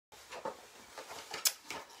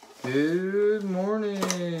Good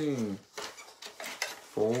morning.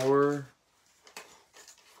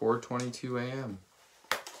 4:22 a.m.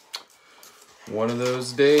 One of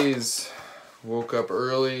those days. Woke up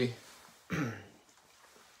early. Gonna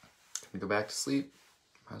go back to sleep.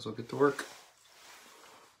 Might as well get to work.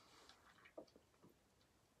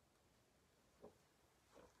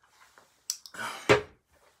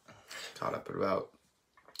 Caught up at about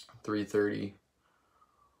 3:30.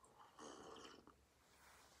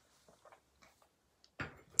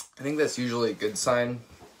 I think that's usually a good sign.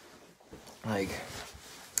 Like,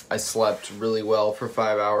 I slept really well for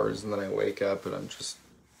 5 hours and then I wake up and I'm just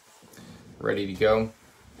ready to go.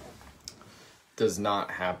 Does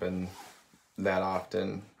not happen that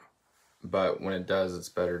often, but when it does, it's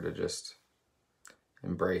better to just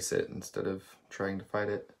embrace it instead of trying to fight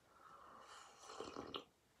it.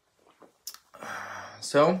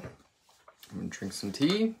 So, I'm gonna drink some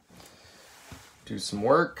tea, do some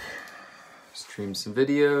work, stream some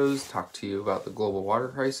videos, talk to you about the global water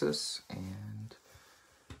crisis, and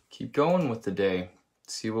keep going with the day.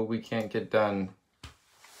 See what we can't get done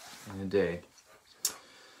in a day.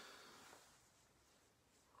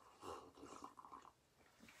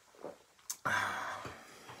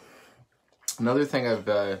 Another thing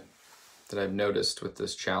that I've noticed with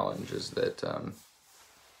this challenge is that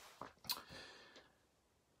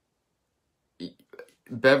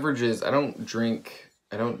beverages, I don't drink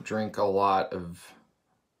a lot of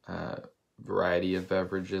variety of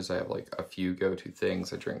beverages. I have like a few go-to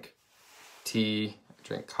things. I drink tea, I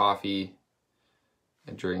drink coffee,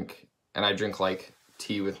 I drink like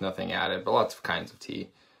tea with nothing added, but lots of kinds of tea.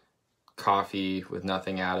 Coffee with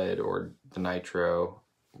nothing added, or the nitro.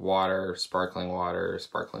 Water, sparkling water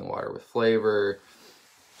with flavor,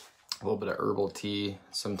 a little bit of herbal tea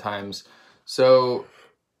sometimes. So,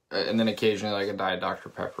 and then occasionally like a Diet Dr.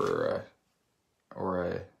 Pepper or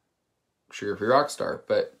a sugar-free Rockstar.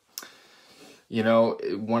 But, you know,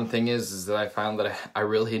 one thing is that I found that I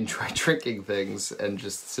really enjoy drinking things and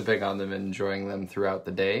just sipping on them and enjoying them throughout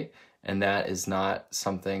the day. And that is not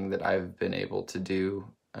something that I've been able to do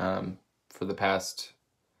for the past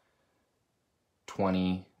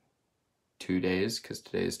 22 days, because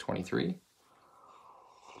today is 23.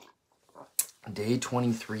 Day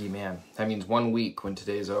 23, man. That means 1 week when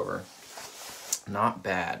today's over. Not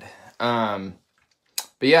bad. But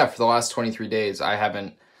yeah, for the last 23 days, I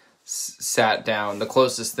haven't sat down. The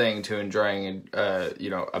closest thing to enjoying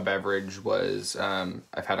a beverage was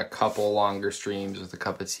I've had a couple longer streams with a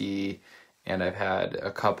cup of tea, and I've had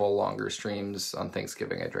a couple longer streams on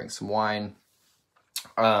Thanksgiving. I drank some wine.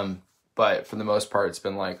 But for the most part, it's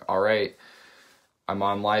been like, all right, I'm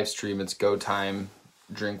on live stream, it's go time,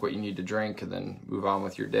 drink what you need to drink, and then move on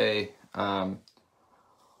with your day. And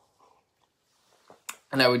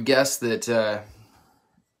I would guess that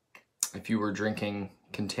if you were drinking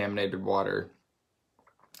contaminated water,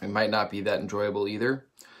 it might not be that enjoyable either.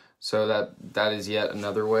 So that is yet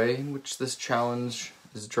another way in which this challenge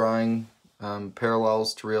is drawing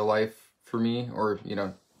parallels to real life for me, or, you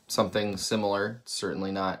know, something similar. It's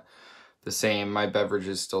certainly not the same. My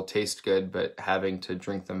beverages still taste good, but having to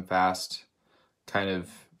drink them fast kind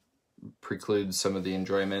of precludes some of the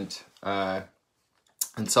enjoyment.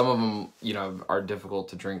 And some of them, you know, are difficult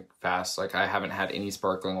to drink fast. Like, I haven't had any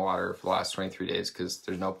sparkling water for the last 23 days because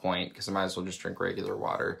there's no point, because I might as well just drink regular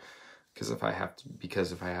water. Because if I have to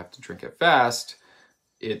drink it fast,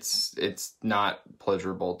 it's not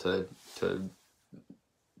pleasurable to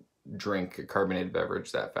drink a carbonated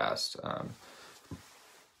beverage that fast.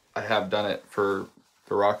 I have done it for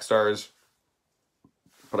the Rockstars,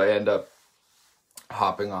 but I end up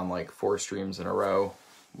hopping on like 4 streams in a row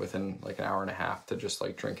within like an hour and a half to just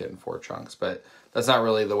like drink it in 4 chunks. But that's not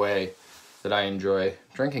really the way that I enjoy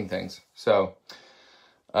drinking things. So,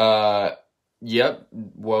 yep,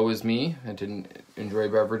 woe is me. I didn't enjoy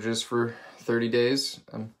beverages for 30 days.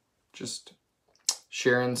 I'm just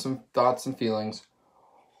sharing some thoughts and feelings.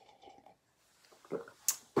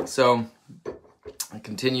 So, I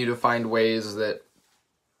continue to find ways that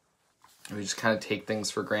we just kind of take things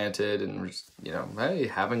for granted, and we're just, you know, hey,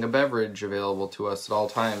 having a beverage available to us at all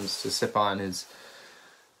times to sip on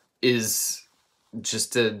is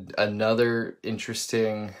just another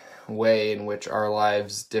interesting way in which our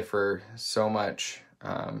lives differ so much,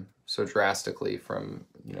 so drastically from,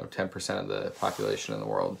 you know, 10% of the population in the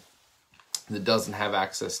world that doesn't have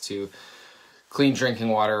access to clean drinking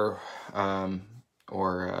water,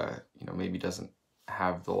 or you know, maybe doesn't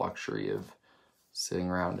have the luxury of sitting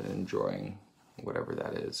around and enjoying whatever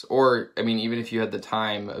that is. Or, I mean, even if you had the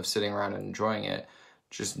time of sitting around and enjoying it,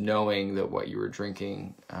 just knowing that what you were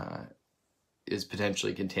drinking is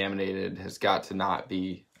potentially contaminated has got to not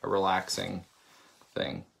be a relaxing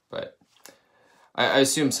thing. But I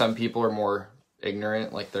assume some people are more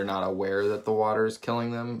ignorant, like they're not aware that the water is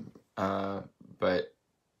killing them. But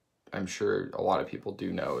I'm sure a lot of people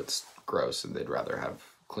do know it's gross and they'd rather have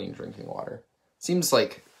clean drinking water. Seems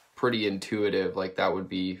like pretty intuitive, like that would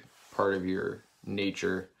be part of your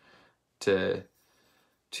nature to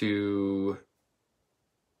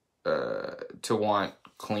want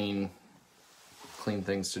clean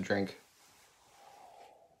things to drink.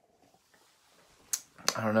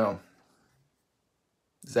 I don't know.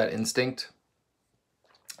 Is that instinct?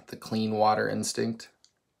 The clean water instinct?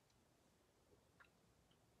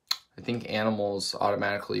 I think animals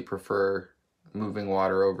automatically prefer moving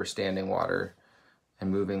water over standing water, and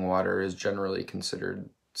moving water is generally considered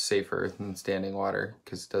safer than standing water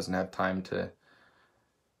because it doesn't have time to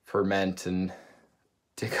ferment and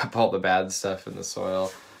dig up all the bad stuff in the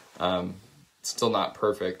soil. Still not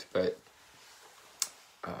perfect, but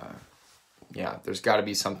yeah, there's got to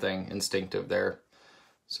be something instinctive there.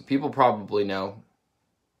 So people probably know.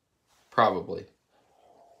 Probably.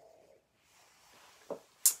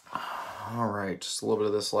 All right, just a little bit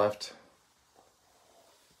of this left.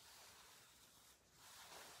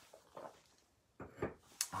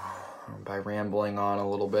 By rambling on a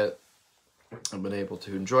little bit, I've been able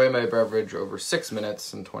to enjoy my beverage over 6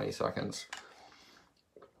 minutes and 20 seconds.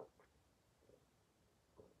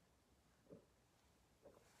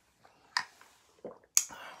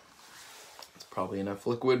 It's probably enough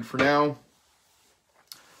liquid for now.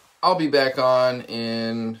 I'll be back on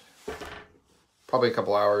in probably a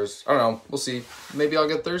couple hours. I don't know. We'll see. Maybe I'll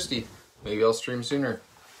get thirsty. Maybe I'll stream sooner.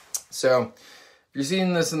 So if you're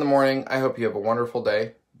seeing this in the morning, I hope you have a wonderful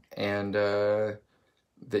day and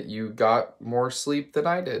that you got more sleep than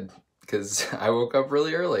I did because I woke up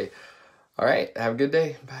really early. All right. Have a good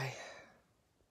day. Bye.